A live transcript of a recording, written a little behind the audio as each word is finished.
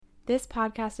This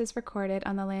podcast is recorded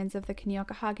on the lands of the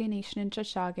Kaniokahage Nation in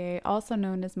Tiohtià:ke, also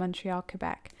known as Montreal,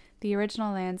 Quebec, the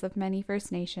original lands of many First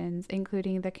Nations,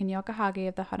 including the Kaniokahage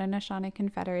of the Haudenosaunee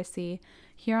Confederacy,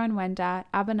 Huron-Wendat,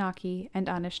 Abenaki, and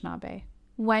Anishinaabe.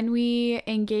 When we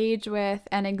engage with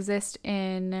and exist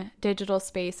in digital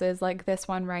spaces like this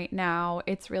one right now,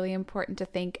 it's really important to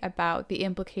think about the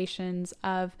implications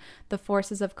of the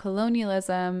forces of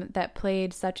colonialism that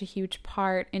played such a huge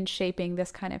part in shaping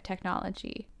this kind of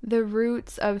technology. The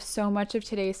roots of so much of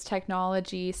today's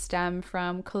technology stem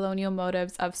from colonial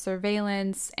motives of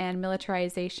surveillance and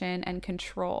militarization and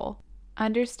control.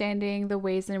 Understanding the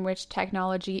ways in which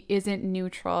technology isn't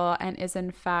neutral and is in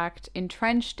fact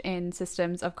entrenched in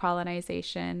systems of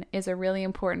colonization is a really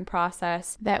important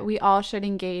process that we all should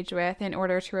engage with in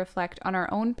order to reflect on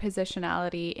our own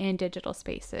positionality in digital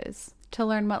spaces. To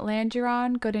learn what land you're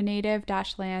on, go to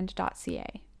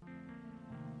native-land.ca.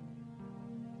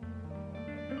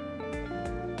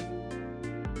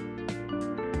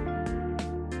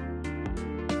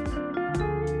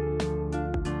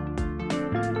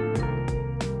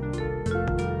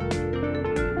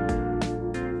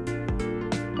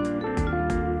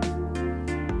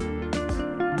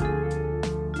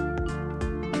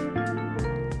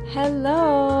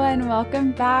 Hello and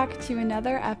welcome back to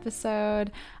another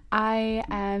episode. I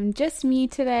am just me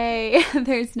today.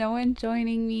 There's no one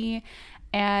joining me,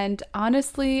 and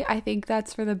honestly, I think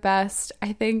that's for the best.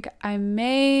 I think I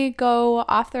may go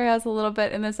off the rails a little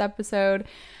bit in this episode,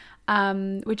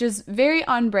 which is very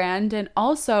on brand and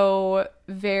also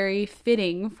very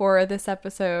fitting for this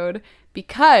episode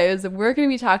because we're going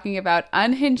to be talking about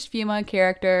unhinged female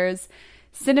characters,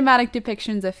 cinematic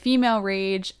depictions of female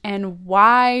rage, and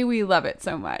why we love it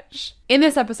so much. In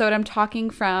this episode, I'm talking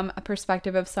from a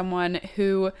perspective of someone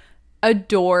who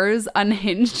adores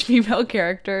unhinged female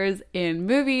characters in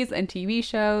movies and TV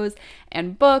shows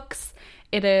and books.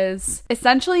 It is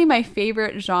essentially my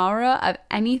favorite genre of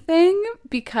anything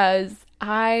because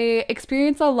I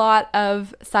experience a lot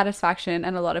of satisfaction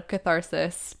and a lot of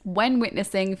catharsis when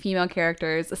witnessing female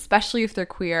characters, especially if they're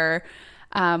queer,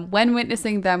 when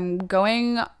witnessing them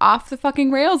going off the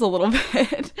fucking rails a little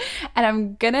bit. And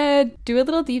I'm gonna do a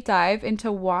little deep dive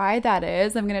into why that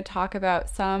is. I'm gonna talk about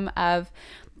some of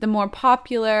the more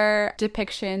popular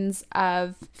depictions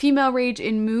of female rage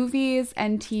in movies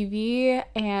and TV,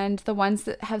 and the ones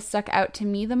that have stuck out to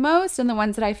me the most, and the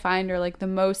ones that I find are like the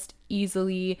most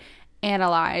easily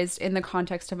analyzed in the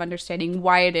context of understanding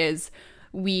why it is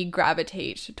we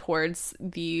gravitate towards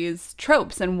these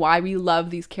tropes and why we love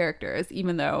these characters,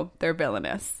 even though they're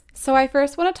villainous. So I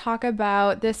first want to talk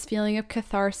about this feeling of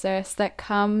catharsis that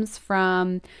comes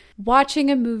from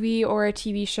watching a movie or a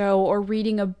TV show or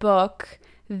reading a book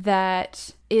that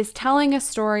is telling a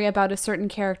story about a certain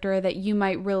character that you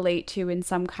might relate to in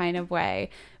some kind of way,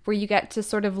 where you get to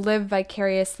sort of live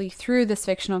vicariously through this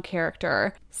fictional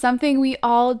character. Something we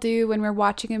all do when we're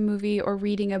watching a movie or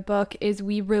reading a book is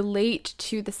we relate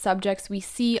to the subjects we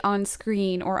see on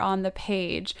screen or on the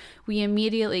page. We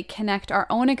immediately connect our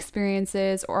own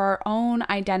experiences or our own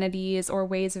identities or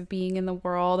ways of being in the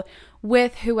world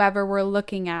with whoever we're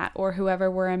looking at or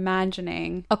whoever we're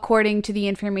imagining, according to the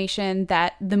information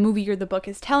that the movie or the book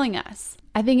is telling us.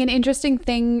 I think an interesting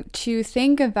thing to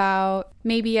think about,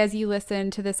 maybe as you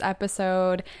listen to this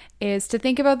episode, is to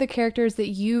think about the characters that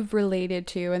you've related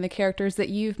to and the characters that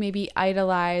you've maybe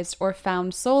idolized or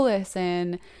found solace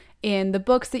in the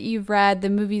books that you've read, the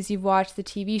movies you've watched, the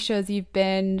TV shows you've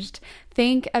binged.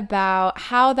 Think about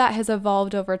how that has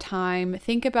evolved over time.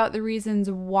 Think about the reasons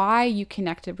why you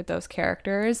connected with those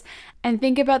characters, and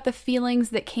think about the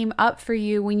feelings that came up for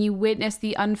you when you witnessed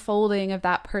the unfolding of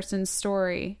that person's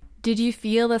story. Did you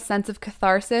feel a sense of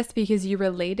catharsis because you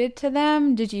related to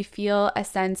them? Did you feel a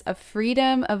sense of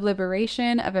freedom, of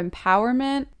liberation, of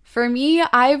empowerment? For me,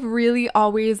 I've really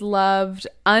always loved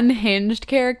unhinged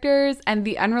characters, and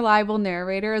the unreliable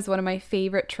narrator is one of my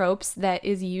favorite tropes that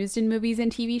is used in movies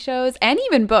and TV shows, and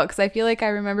even books. I feel like I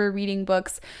remember reading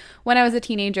books when I was a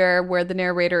teenager where the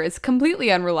narrator is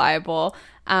completely unreliable.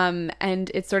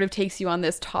 And it sort of takes you on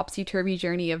this topsy-turvy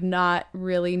journey of not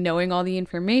really knowing all the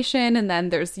information, and then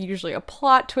there's usually a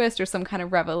plot twist or some kind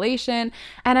of revelation,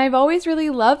 and I've always really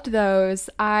loved those.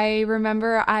 I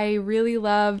remember I really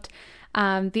loved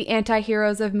the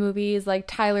anti-heroes of movies like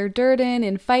Tyler Durden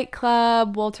in Fight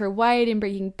Club, Walter White in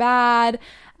Breaking Bad,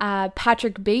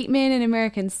 Patrick Bateman in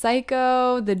American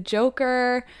Psycho, the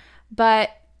Joker, but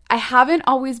I haven't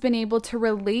always been able to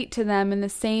relate to them in the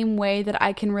same way that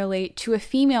I can relate to a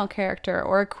female character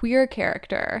or a queer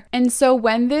character. And so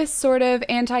when this sort of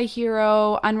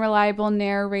anti-hero, unreliable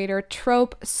narrator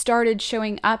trope started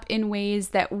showing up in ways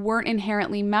that weren't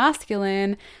inherently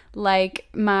masculine, like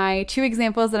my two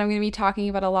examples that I'm going to be talking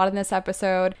about a lot in this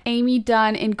episode, Amy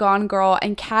Dunn in Gone Girl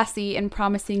and Cassie in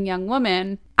Promising Young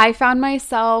Woman, I found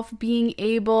myself being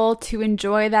able to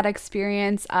enjoy that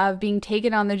experience of being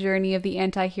taken on the journey of the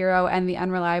anti-hero and the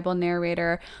unreliable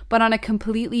narrator, but on a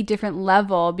completely different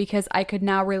level because I could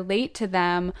now relate to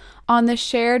them on the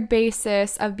shared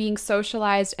basis of being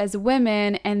socialized as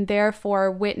women and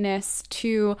therefore witness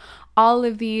to all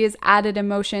of these added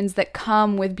emotions that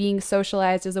come with being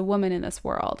socialized as a woman in this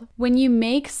world. When you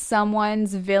make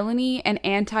someone's villainy and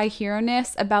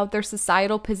anti-hero-ness about their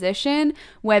societal position,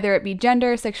 whether it be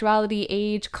gender, sexuality,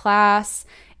 age, class,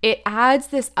 it adds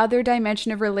this other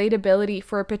dimension of relatability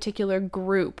for a particular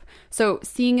group. So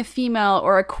seeing a female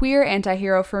or a queer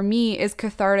anti-hero for me is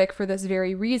cathartic for this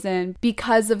very reason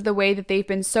because of the way that they've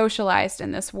been socialized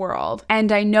in this world.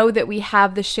 And I know that we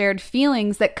have the shared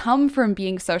feelings that come from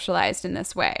being socialized in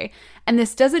this way. And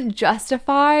this doesn't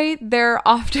justify their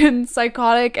often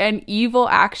psychotic and evil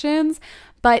actions,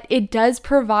 but it does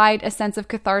provide a sense of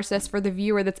catharsis for the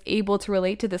viewer that's able to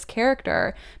relate to this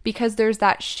character because there's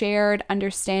that shared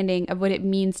understanding of what it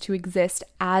means to exist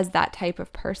as that type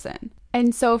of person.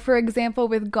 And so, for example,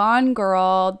 with Gone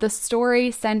Girl, the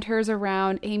story centers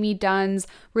around Amy Dunn's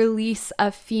release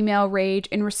of female rage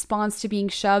in response to being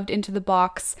shoved into the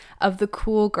box of the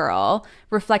cool girl,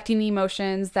 reflecting the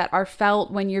emotions that are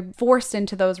felt when you're forced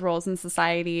into those roles in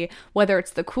society, whether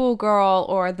it's the cool girl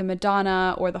or the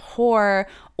Madonna or the whore,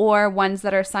 or ones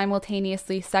that are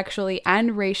simultaneously sexually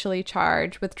and racially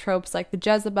charged with tropes like the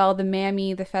Jezebel, the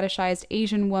mammy, the fetishized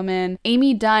Asian woman.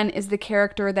 Amy Dunn is the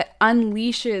character that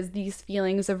unleashes these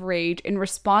feelings of rage in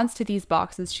response to these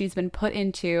boxes she's been put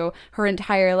into her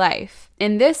entire life.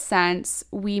 In this sense,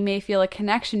 we may feel a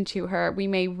connection to her. We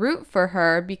may root for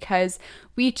her because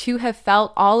we too have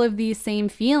felt all of these same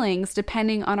feelings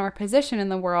depending on our position in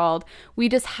the world. We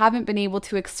just haven't been able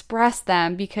to express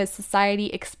them because society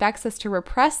expects us to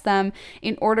repress them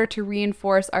in order to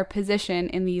reinforce our position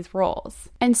in these roles.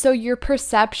 And so your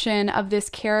perception of this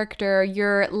character,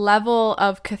 your level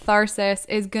of catharsis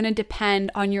is going to depend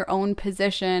on your own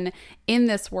position in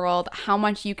this world, how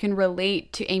much you can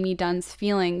relate to Amy Dunn's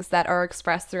feelings that are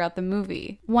expressed throughout the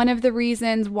movie. One of the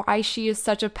reasons why she is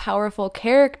such a powerful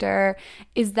character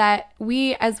is that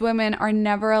we as women are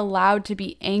never allowed to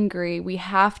be angry. We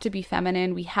have to be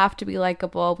feminine, we have to be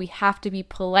likable, we have to be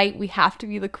polite, we have to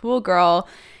be the cool girl.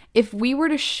 If we were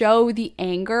to show the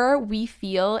anger we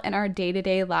feel in our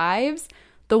day-to-day lives,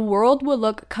 the world would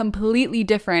look completely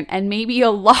different and maybe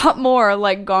a lot more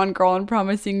like Gone Girl and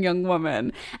Promising Young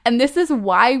Woman. And this is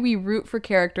why we root for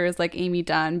characters like Amy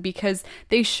Dunn, because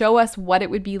they show us what it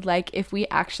would be like if we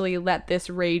actually let this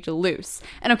rage loose.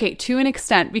 And okay, to an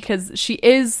extent, because she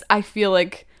is, I feel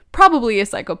like, probably a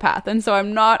psychopath. And so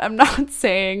I'm not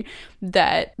saying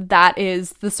that that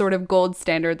is the sort of gold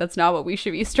standard. That's not what we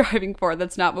should be striving for.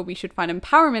 That's not what we should find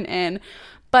empowerment in.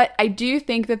 But I do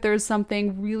think that there's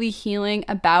something really healing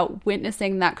about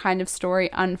witnessing that kind of story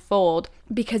unfold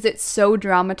because it's so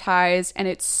dramatized and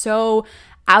it's so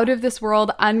out of this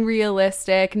world,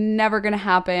 unrealistic, never gonna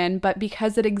happen. But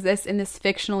because it exists in this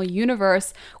fictional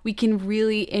universe, we can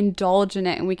really indulge in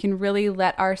it and we can really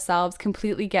let ourselves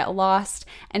completely get lost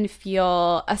and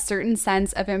feel a certain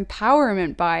sense of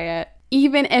empowerment by it.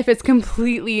 Even if it's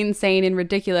completely insane and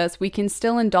ridiculous, we can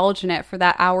still indulge in it for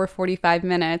that hour, 45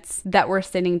 minutes that we're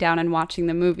sitting down and watching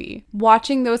the movie.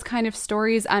 Watching those kind of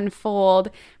stories unfold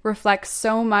reflects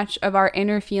so much of our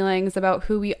inner feelings about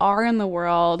who we are in the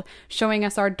world, showing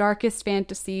us our darkest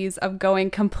fantasies of going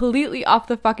completely off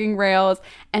the fucking rails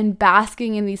and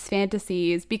basking in these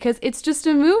fantasies because it's just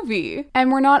a movie.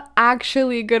 And we're not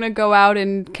actually gonna go out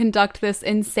and conduct this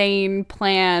insane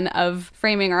plan of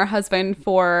framing our husband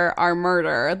for our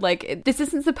murder. Like, this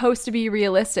isn't supposed to be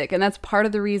realistic, and that's part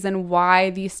of the reason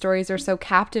why these stories are so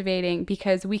captivating,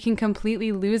 because we can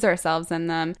completely lose ourselves in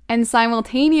them. And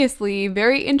simultaneously,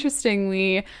 very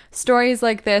interestingly, stories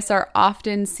like this are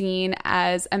often seen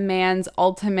as a man's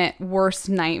ultimate worst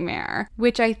nightmare,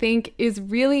 which I think is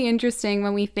really interesting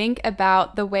when we think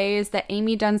about the ways that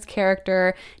Amy Dunn's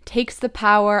character takes the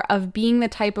power of being the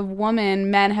type of woman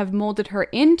men have molded her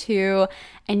into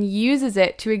and uses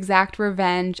it to exact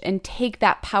revenge and take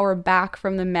that power back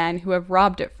from the men who have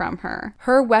robbed it from her.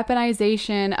 Her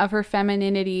weaponization of her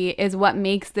femininity is what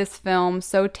makes this film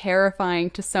so terrifying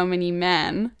to so many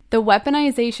men. The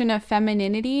weaponization of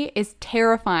femininity is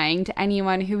terrifying to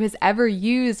anyone who has ever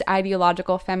used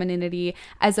ideological femininity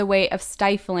as a way of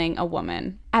stifling a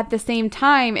woman. At the same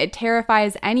time, it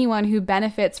terrifies anyone who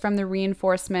benefits from the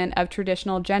reinforcement of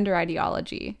traditional gender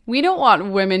ideology. We don't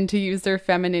want women to use their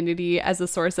femininity as a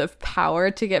source of power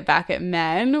to get back at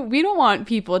men. We don't want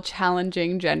people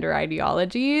challenging gender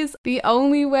ideologies. The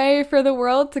only way for the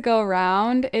world to go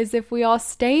around is if we all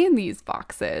stay in these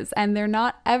boxes and they're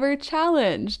not ever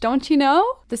challenged, don't you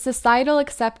know? The societal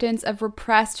acceptance of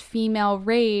repressed female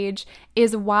rage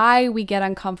is why we get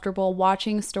uncomfortable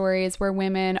watching stories where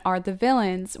women are the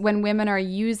villains, when women are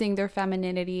using their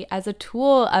femininity as a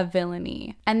tool of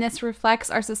villainy. And this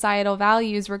reflects our societal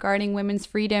values regarding women's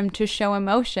freedom to show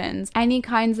emotions, any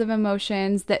kinds of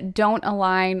emotions that don't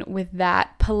align with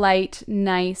that polite,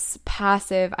 nice,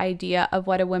 passive idea of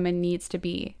what a woman needs to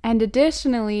be. And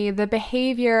additionally, the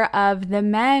behavior of the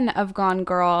men of Gone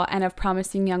Girl and of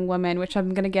Promising Young Woman, which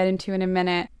I'm going to get into in a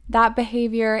minute, that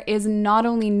behavior is not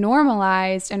only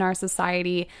normalized in our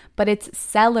society, but it's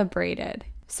celebrated.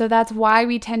 So that's why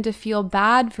we tend to feel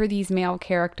bad for these male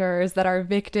characters that are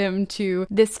victim to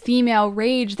this female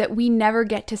rage that we never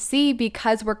get to see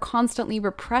because we're constantly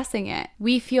repressing it.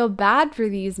 We feel bad for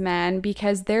these men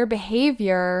because their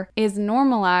behavior is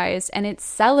normalized and it's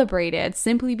celebrated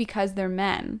simply because they're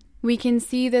men. We can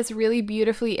see this really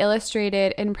beautifully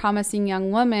illustrated in Promising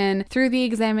Young Woman through the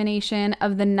examination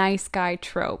of the nice guy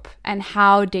trope and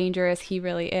how dangerous he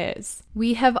really is.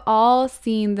 We have all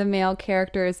seen the male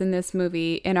characters in this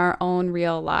movie in our own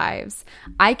real lives.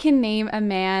 I can name a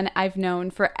man I've known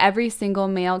for every single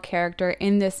male character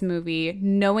in this movie,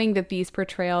 knowing that these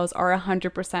portrayals are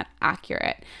 100%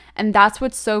 accurate. And that's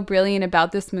what's so brilliant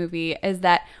about this movie, is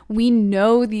that we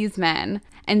know these men.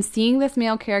 And seeing this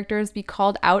male characters be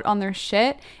called out on their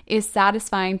shit is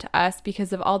satisfying to us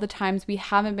because of all the times we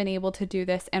haven't been able to do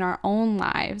this in our own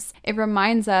lives. It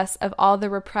reminds us of all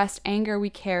the repressed anger we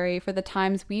carry for the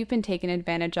times we've been taken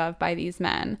advantage of by these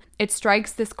men. It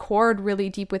strikes this chord really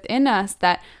deep within us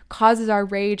that causes our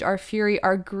rage, our fury,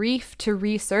 our grief to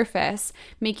resurface,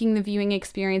 making the viewing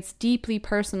experience deeply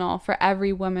personal for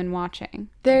every woman watching.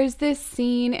 There's this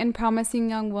scene in Promising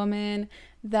Young Woman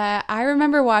that I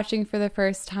remember watching for the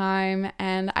first time,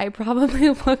 and I probably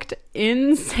looked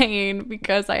insane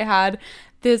because I had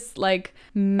this like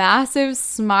massive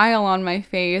smile on my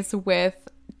face with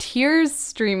tears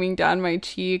streaming down my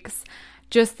cheeks,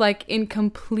 just like in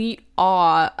complete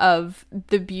awe of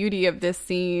the beauty of this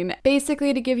scene.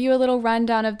 Basically, to give you a little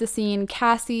rundown of the scene,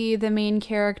 Cassie, the main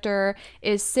character,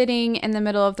 is sitting in the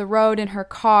middle of the road in her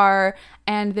car,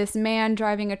 and this man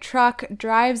driving a truck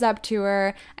drives up to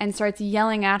her and starts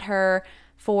yelling at her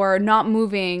for not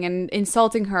moving and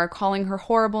insulting her, calling her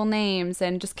horrible names,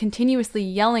 and just continuously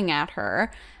yelling at her.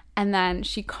 And then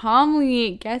she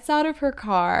calmly gets out of her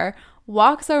car,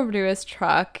 walks over to his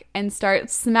truck and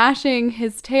starts smashing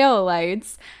his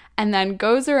taillights, and then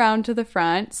goes around to the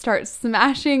front, starts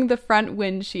smashing the front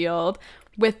windshield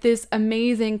with this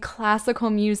amazing classical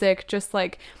music just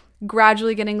like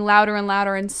gradually getting louder and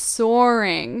louder and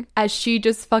soaring as she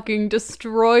just fucking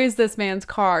destroys this man's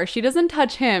car. She doesn't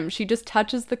touch him, she just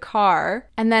touches the car.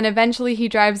 And then eventually he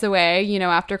drives away, you know,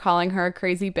 after calling her a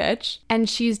crazy bitch. And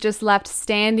she's just left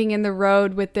standing in the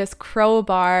road with this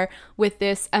crowbar, with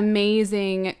this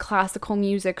amazing classical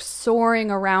music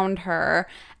soaring around her.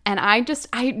 And I just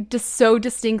so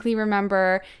distinctly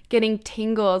remember getting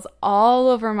tingles all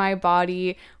over my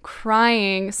body,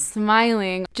 crying,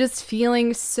 smiling, just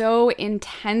feeling so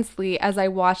intensely as I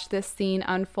watched this scene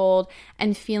unfold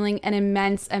and feeling an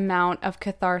immense amount of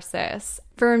catharsis.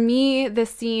 For me, the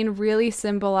scene really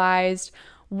symbolized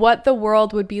what the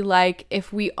world would be like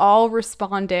if we all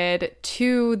responded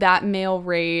to that male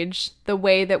rage the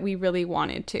way that we really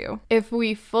wanted to. If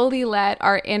we fully let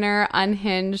our inner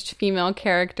unhinged female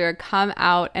character come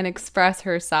out and express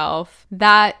herself,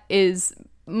 that is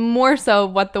more so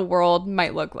what the world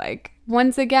might look like.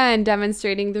 Once again,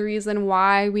 demonstrating the reason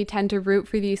why we tend to root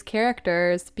for these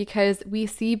characters, because we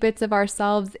see bits of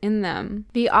ourselves in them.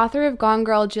 The author of Gone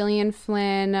Girl, Gillian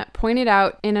Flynn, pointed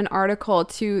out in an article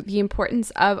to the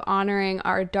importance of honoring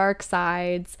our dark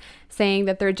sides, saying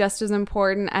that they're just as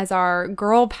important as our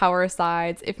girl power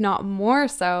sides, if not more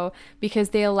so, because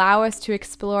they allow us to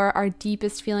explore our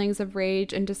deepest feelings of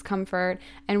rage and discomfort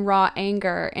and raw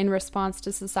anger in response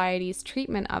to society's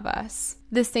treatment of us.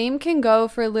 The same can go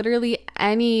for literally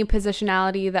any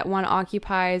positionality that one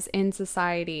occupies in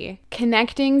society.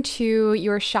 Connecting to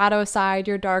your shadow side,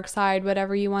 your dark side,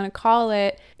 whatever you want to call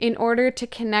it, in order to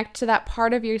connect to that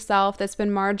part of yourself that's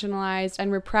been marginalized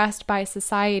and repressed by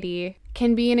society,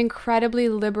 can be an incredibly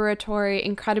liberatory,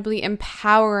 incredibly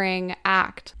empowering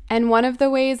act. And one of the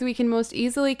ways we can most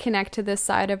easily connect to this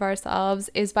side of ourselves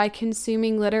is by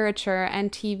consuming literature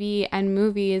and TV and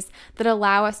movies that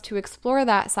allow us to explore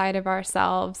that side of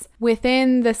ourselves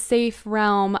within the safe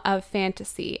realm of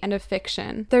fantasy and of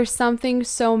fiction. There's something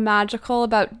so magical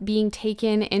about being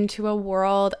taken into a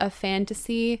world of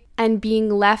fantasy and being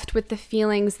left with the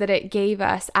feelings that it gave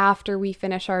us after we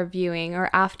finish our viewing or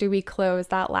after we close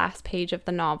that last page of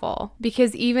the novel.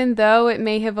 Because even though it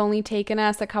may have only taken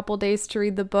us a couple days to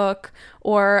read the book,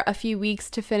 or a few weeks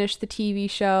to finish the TV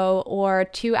show, or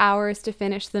 2 hours to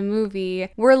finish the movie,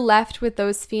 we're left with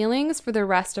those feelings for the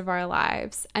rest of our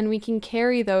lives. And we can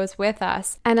carry those with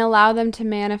us and allow them to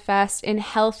manifest in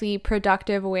healthy,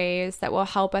 productive ways that will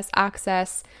help us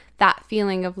access that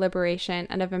feeling of liberation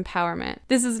and of empowerment.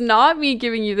 This is not me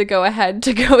giving you the go-ahead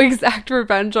to go exact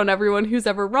revenge on everyone who's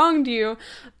ever wronged you,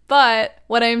 but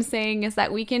what I'm saying is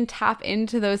that we can tap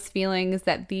into those feelings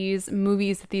that these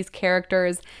movies, that these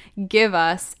characters give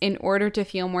us in order to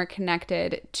feel more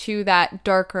connected to that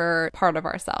darker part of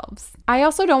ourselves. I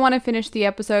also don't want to finish the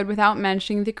episode without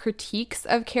mentioning the critiques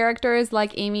of characters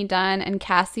like Amy Dunn and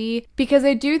Cassie, because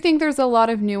I do think there's a lot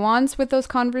of nuance with those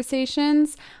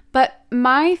conversations. But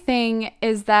my thing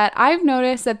is that I've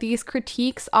noticed that these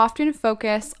critiques often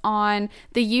focus on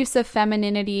the use of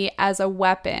femininity as a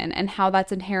weapon and how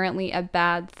that's inherently a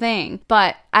bad thing.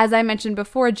 But as I mentioned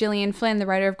before, Gillian Flynn, the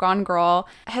writer of Gone Girl,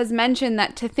 has mentioned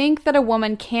that to think that a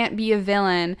woman can't be a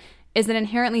villain is an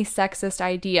inherently sexist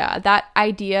idea. That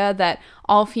idea that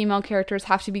all female characters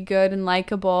have to be good and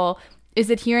likable is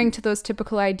adhering to those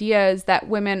typical ideas that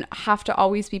women have to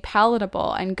always be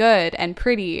palatable and good and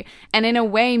pretty. And in a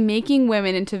way, making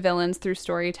women into villains through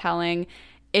storytelling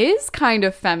is kind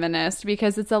of feminist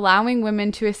because it's allowing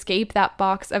women to escape that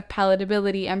box of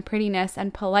palatability and prettiness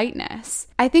and politeness.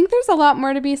 I think there's a lot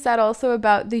more to be said also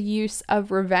about the use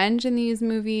of revenge in these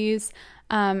movies,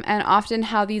 and often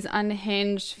how these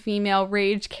unhinged female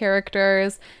rage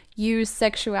characters use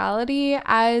sexuality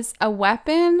as a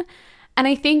weapon. And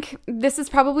I think this is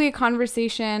probably a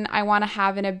conversation I want to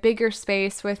have in a bigger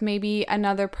space with maybe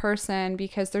another person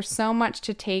because there's so much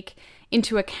to take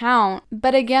into account.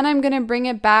 But again, I'm going to bring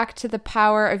it back to the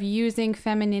power of using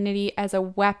femininity as a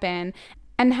weapon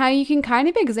and how you can kind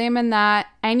of examine that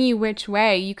any which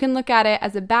way. You can look at it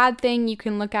as a bad thing. You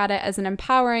can look at it as an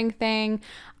empowering thing.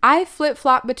 I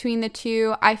flip-flop between the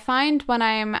two. I find when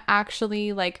I'm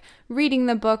actually like reading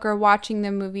the book or watching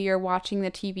the movie or watching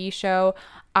the TV show,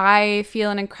 I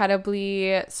feel an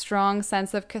incredibly strong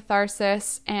sense of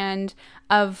catharsis and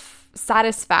of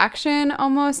satisfaction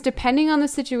almost, depending on the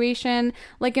situation.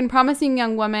 Like in Promising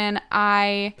Young Woman,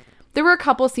 there were a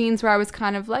couple scenes where I was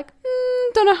kind of like,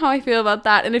 don't know how I feel about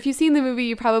that. And if you've seen the movie,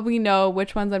 you probably know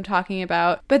which ones I'm talking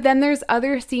about. But then there's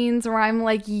other scenes where I'm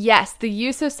like, yes, the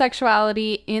use of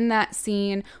sexuality in that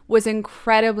scene was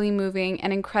incredibly moving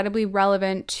and incredibly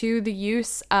relevant to the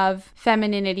use of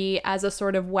femininity as a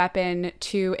sort of weapon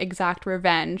to exact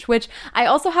revenge, which I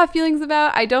also have feelings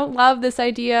about. I don't love this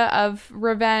idea of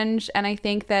revenge, and I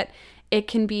think that it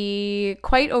can be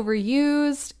quite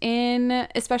overused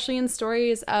especially in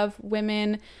stories of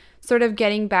women sort of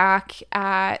getting back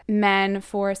at men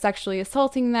for sexually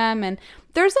assaulting them. And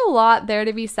there's a lot there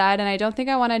to be said, and I don't think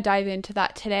I want to dive into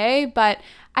that today, but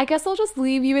I guess I'll just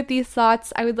leave you with these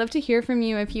thoughts. I would love to hear from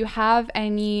you if you have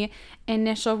any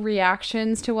initial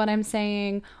reactions to what I'm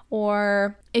saying,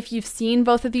 or if you've seen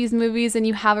both of these movies and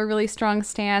you have a really strong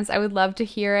stance. I would love to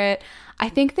hear it. I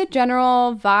think the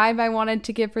general vibe I wanted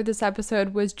to give for this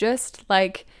episode was just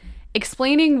like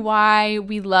explaining why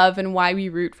we love and why we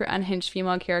root for unhinged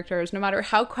female characters, no matter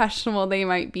how questionable they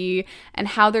might be and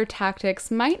how their tactics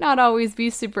might not always be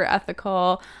super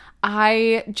ethical.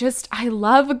 I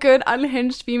love a good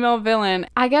unhinged female villain.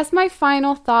 I guess my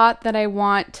final thought that I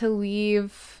want to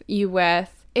leave you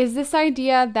with is this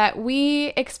idea that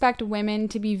we expect women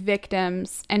to be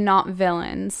victims and not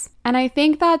villains. And I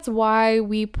think that's why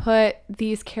we put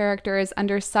these characters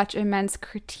under such immense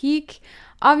critique.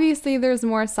 Obviously, there's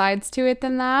more sides to it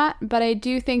than that, but I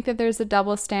do think that there's a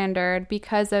double standard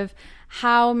because of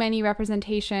how many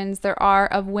representations there are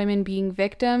of women being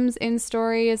victims in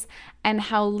stories and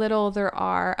how little there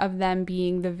are of them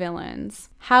being the villains.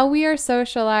 How we are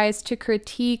socialized to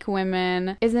critique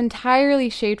women is entirely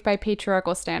shaped by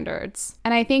patriarchal standards.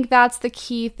 And I think that's the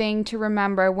key thing to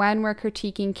remember when we're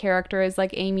critiquing characters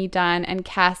like Amy Dunn and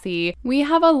Cassie. We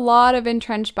have a lot of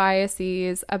entrenched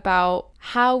biases about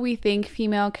how we think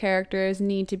female characters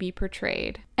need to be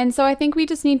portrayed. And so I think we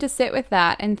just need to sit with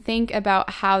that and think about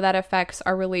how that affects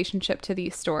our relationship to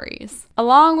these stories,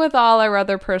 along with all our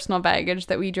other personal baggage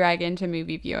that we drag into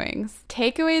movie viewings.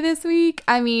 Takeaway this week,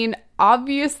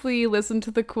 obviously listen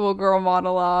to the Cool Girl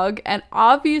monologue, and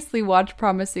obviously watch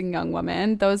Promising Young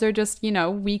Woman. Those are just,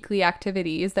 weekly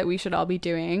activities that we should all be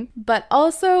doing. But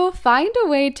also find a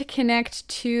way to connect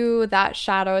to that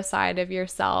shadow side of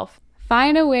yourself.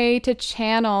 Find a way to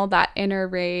channel that inner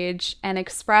rage and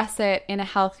express it in a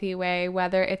healthy way,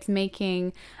 whether it's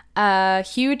making a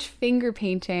huge finger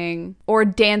painting or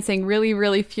dancing really,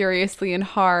 really furiously and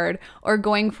hard or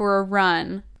going for a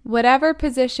run. Whatever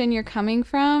position you're coming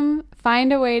from,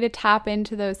 find a way to tap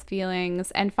into those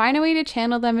feelings and find a way to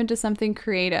channel them into something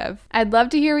creative. I'd love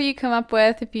to hear what you come up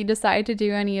with if you decide to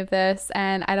do any of this,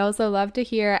 and I'd also love to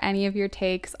hear any of your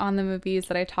takes on the movies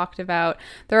that I talked about.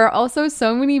 There are also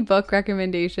so many book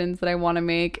recommendations that I want to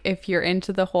make if you're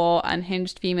into the whole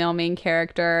unhinged female main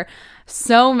character.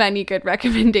 So many good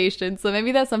recommendations. So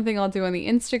maybe that's something I'll do on the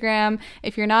Instagram.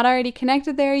 If you're not already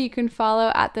connected there, you can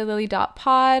follow at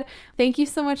thelily.pod. Thank you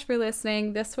so much for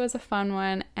listening. This was a fun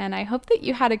one, and I hope that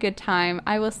you had a good time.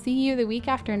 I will see you the week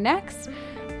after next,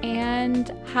 and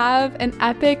have an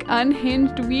epic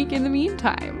unhinged week in the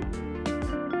meantime.